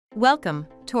Welcome,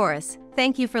 Taurus.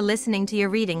 Thank you for listening to your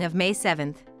reading of May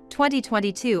 7th,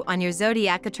 2022 on your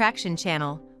Zodiac Attraction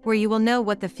channel, where you will know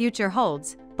what the future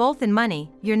holds, both in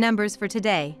money, your numbers for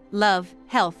today, love,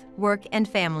 health, work and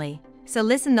family. So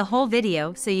listen the whole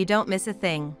video so you don't miss a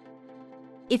thing.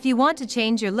 If you want to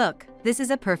change your look, this is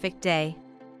a perfect day.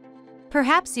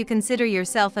 Perhaps you consider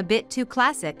yourself a bit too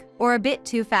classic or a bit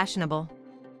too fashionable.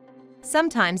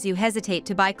 Sometimes you hesitate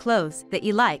to buy clothes that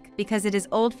you like because it is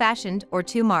old-fashioned or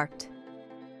too marked.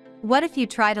 What if you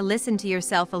try to listen to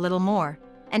yourself a little more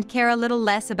and care a little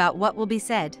less about what will be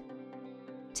said?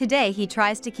 Today he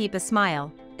tries to keep a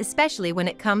smile, especially when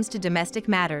it comes to domestic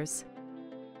matters.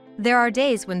 There are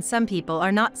days when some people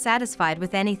are not satisfied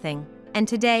with anything, and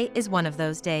today is one of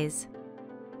those days.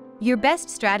 Your best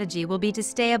strategy will be to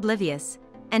stay oblivious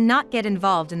and not get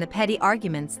involved in the petty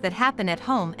arguments that happen at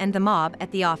home and the mob at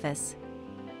the office.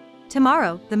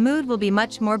 Tomorrow, the mood will be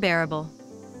much more bearable.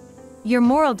 Your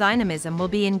moral dynamism will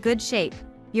be in good shape,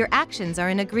 your actions are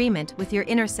in agreement with your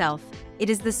inner self, it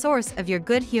is the source of your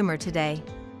good humor today.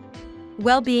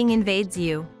 Well-being invades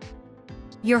you.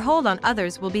 Your hold on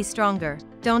others will be stronger,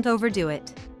 don't overdo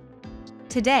it.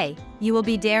 Today, you will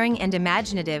be daring and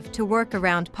imaginative to work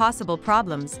around possible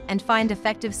problems and find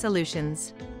effective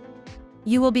solutions.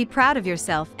 You will be proud of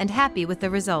yourself and happy with the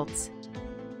results.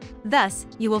 Thus,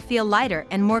 you will feel lighter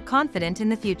and more confident in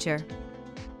the future.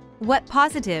 What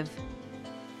positive?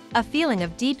 A feeling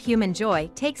of deep human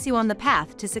joy takes you on the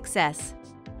path to success.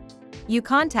 You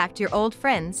contact your old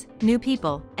friends, new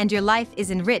people, and your life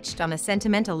is enriched on a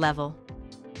sentimental level.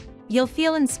 You'll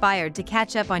feel inspired to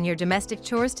catch up on your domestic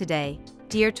chores today,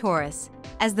 dear Taurus,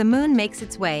 as the moon makes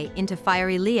its way into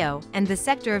fiery Leo and the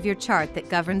sector of your chart that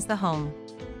governs the home.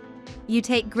 You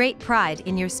take great pride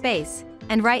in your space,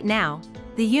 and right now,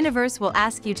 the universe will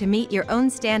ask you to meet your own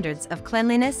standards of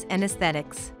cleanliness and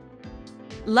aesthetics.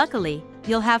 Luckily,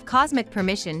 you'll have cosmic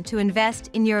permission to invest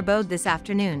in your abode this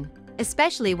afternoon,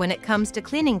 especially when it comes to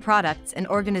cleaning products and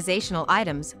organizational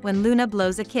items when Luna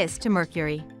blows a kiss to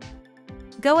Mercury.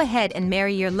 Go ahead and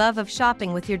marry your love of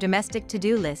shopping with your domestic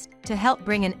to-do list to help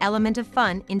bring an element of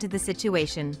fun into the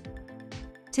situation.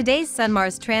 Today's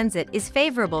Sun-Mars transit is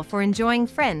favorable for enjoying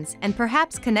friends and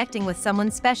perhaps connecting with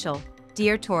someone special,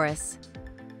 dear Taurus.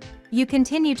 You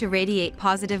continue to radiate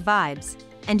positive vibes,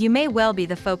 and you may well be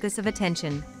the focus of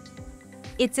attention.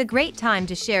 It's a great time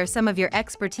to share some of your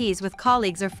expertise with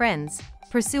colleagues or friends,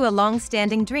 pursue a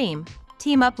long-standing dream,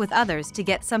 team up with others to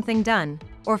get something done,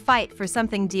 or fight for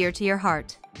something dear to your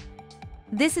heart.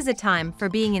 This is a time for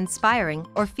being inspiring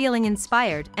or feeling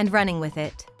inspired and running with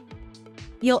it.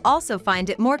 You'll also find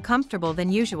it more comfortable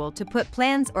than usual to put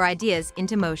plans or ideas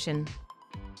into motion.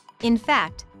 In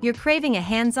fact, you're craving a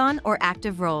hands-on or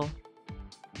active role.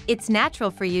 It's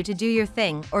natural for you to do your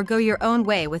thing or go your own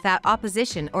way without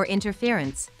opposition or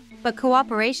interference, but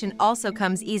cooperation also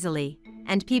comes easily,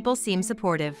 and people seem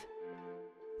supportive.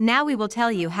 Now we will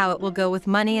tell you how it will go with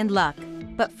money and luck,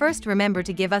 but first remember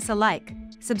to give us a like,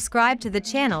 subscribe to the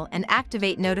channel and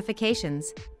activate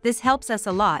notifications. This helps us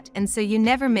a lot and so you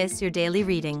never miss your daily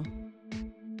reading.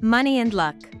 Money and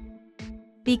luck.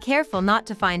 Be careful not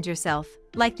to find yourself,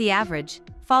 like the average,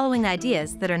 following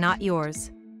ideas that are not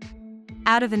yours.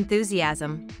 Out of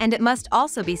enthusiasm, and it must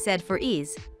also be said for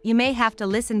ease, you may have to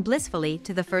listen blissfully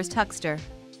to the first huckster.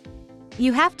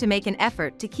 You have to make an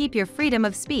effort to keep your freedom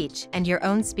of speech and your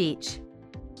own speech.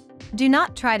 Do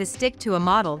not try to stick to a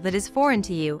model that is foreign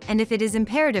to you, and if it is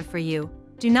imperative for you,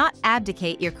 do not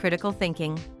abdicate your critical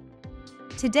thinking.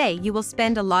 Today you will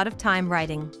spend a lot of time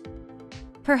writing.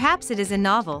 Perhaps it is a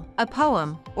novel, a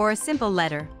poem, or a simple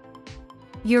letter.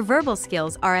 Your verbal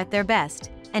skills are at their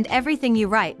best, and everything you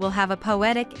write will have a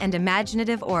poetic and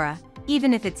imaginative aura,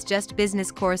 even if it's just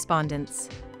business correspondence.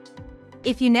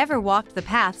 If you never walked the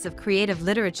paths of creative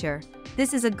literature,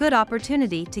 this is a good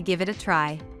opportunity to give it a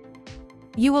try.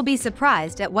 You will be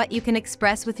surprised at what you can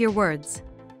express with your words.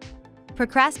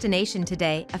 Procrastination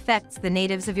today affects the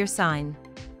natives of your sign.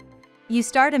 You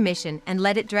start a mission and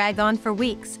let it drag on for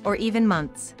weeks or even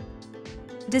months.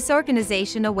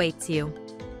 Disorganization awaits you.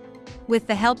 With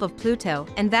the help of Pluto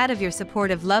and that of your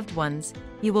supportive loved ones,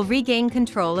 you will regain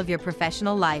control of your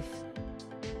professional life.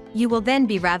 You will then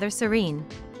be rather serene.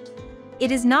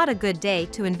 It is not a good day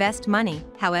to invest money,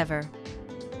 however.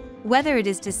 Whether it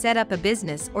is to set up a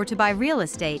business or to buy real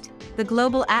estate, the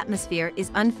global atmosphere is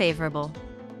unfavorable.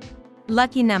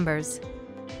 Lucky numbers.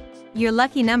 Your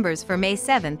lucky numbers for May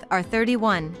 7th are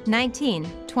 31, 19,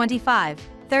 25,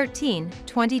 13,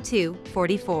 22,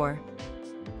 44.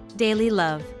 Daily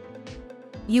love.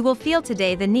 You will feel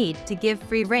today the need to give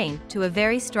free rein to a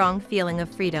very strong feeling of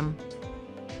freedom.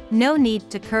 No need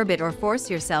to curb it or force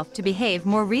yourself to behave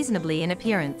more reasonably in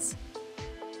appearance.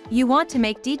 You want to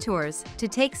make detours, to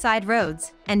take side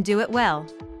roads, and do it well.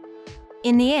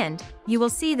 In the end, you will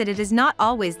see that it is not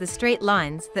always the straight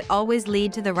lines that always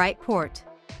lead to the right port.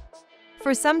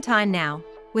 For some time now,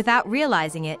 without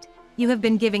realizing it, you have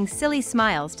been giving silly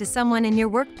smiles to someone in your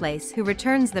workplace who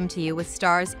returns them to you with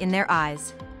stars in their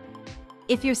eyes.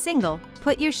 If you're single,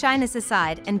 put your shyness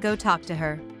aside and go talk to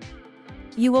her.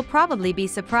 You will probably be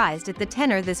surprised at the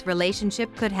tenor this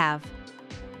relationship could have.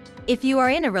 If you are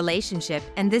in a relationship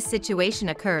and this situation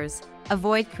occurs,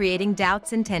 avoid creating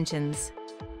doubts and tensions.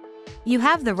 You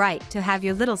have the right to have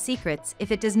your little secrets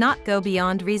if it does not go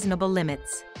beyond reasonable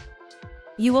limits.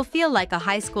 You will feel like a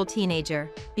high school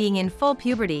teenager, being in full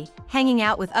puberty, hanging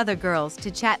out with other girls to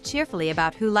chat cheerfully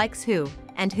about who likes who,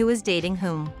 and who is dating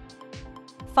whom.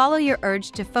 Follow your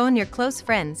urge to phone your close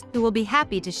friends who will be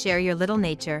happy to share your little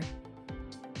nature.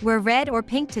 Wear red or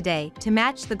pink today to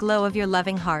match the glow of your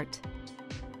loving heart.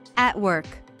 At work.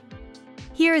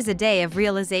 Here is a day of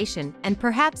realization and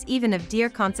perhaps even of dear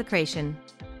consecration.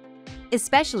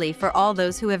 Especially for all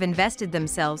those who have invested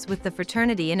themselves with the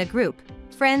fraternity in a group,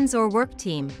 friends or work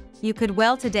team, you could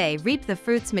well today reap the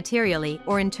fruits materially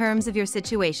or in terms of your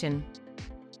situation.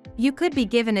 You could be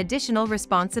given additional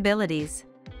responsibilities.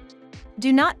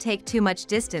 Do not take too much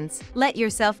distance, let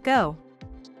yourself go.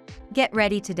 Get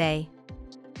ready today.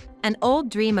 An old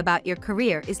dream about your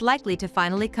career is likely to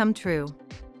finally come true.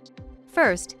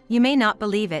 First, you may not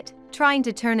believe it, trying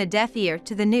to turn a deaf ear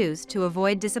to the news to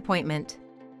avoid disappointment.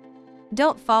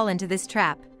 Don't fall into this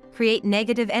trap, create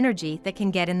negative energy that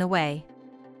can get in the way.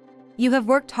 You have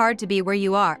worked hard to be where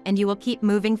you are and you will keep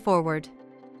moving forward.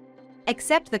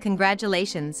 Accept the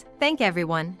congratulations, thank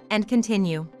everyone, and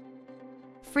continue.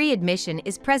 Free admission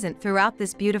is present throughout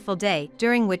this beautiful day,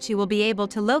 during which you will be able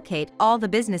to locate all the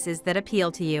businesses that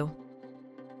appeal to you.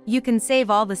 You can save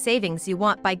all the savings you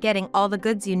want by getting all the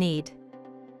goods you need.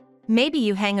 Maybe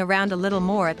you hang around a little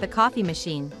more at the coffee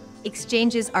machine.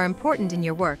 Exchanges are important in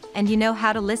your work and you know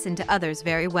how to listen to others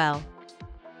very well.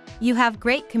 You have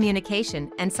great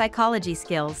communication and psychology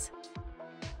skills.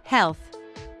 Health.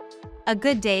 A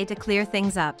good day to clear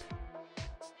things up.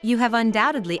 You have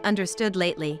undoubtedly understood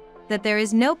lately that there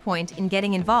is no point in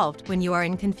getting involved when you are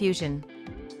in confusion.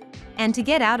 And to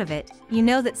get out of it, you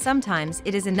know that sometimes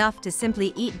it is enough to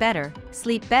simply eat better,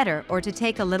 sleep better, or to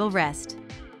take a little rest.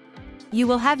 You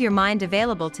will have your mind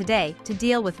available today to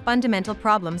deal with fundamental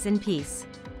problems in peace.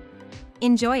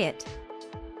 Enjoy it.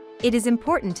 It is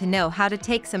important to know how to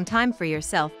take some time for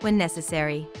yourself when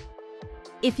necessary.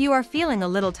 If you are feeling a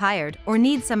little tired or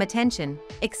need some attention,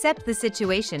 accept the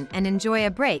situation and enjoy a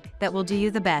break that will do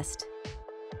you the best.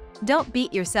 Don't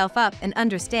beat yourself up and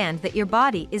understand that your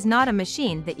body is not a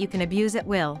machine that you can abuse at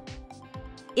will.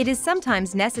 It is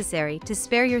sometimes necessary to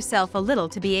spare yourself a little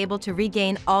to be able to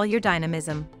regain all your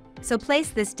dynamism. So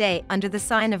place this day under the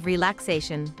sign of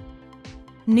relaxation.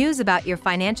 News about your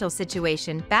financial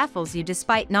situation baffles you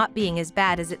despite not being as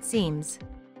bad as it seems.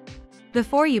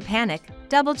 Before you panic,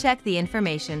 double-check the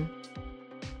information.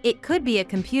 It could be a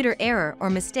computer error or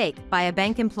mistake by a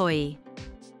bank employee.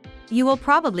 You will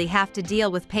probably have to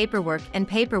deal with paperwork,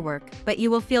 but you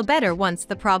will feel better once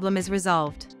the problem is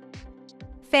resolved.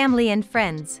 Family and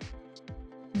friends.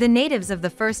 The natives of the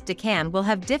first decan will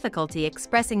have difficulty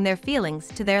expressing their feelings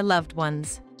to their loved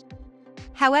ones.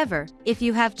 However, if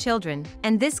you have children,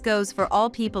 and this goes for all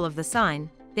people of the sign,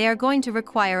 they are going to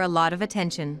require a lot of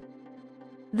attention.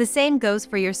 The same goes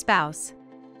for your spouse.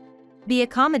 Be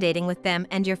accommodating with them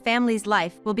and your family's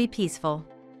life will be peaceful.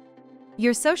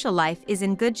 Your social life is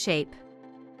in good shape.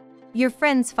 Your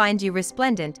friends find you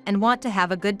resplendent and want to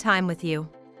have a good time with you.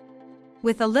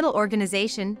 With a little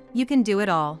organization, you can do it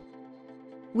all.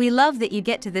 We love that you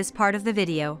get to this part of the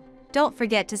video. Don't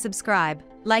forget to subscribe,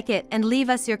 like it, and leave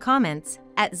us your comments.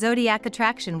 At Zodiac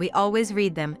Attraction we always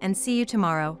read them, and see you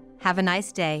tomorrow. Have a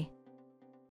nice day.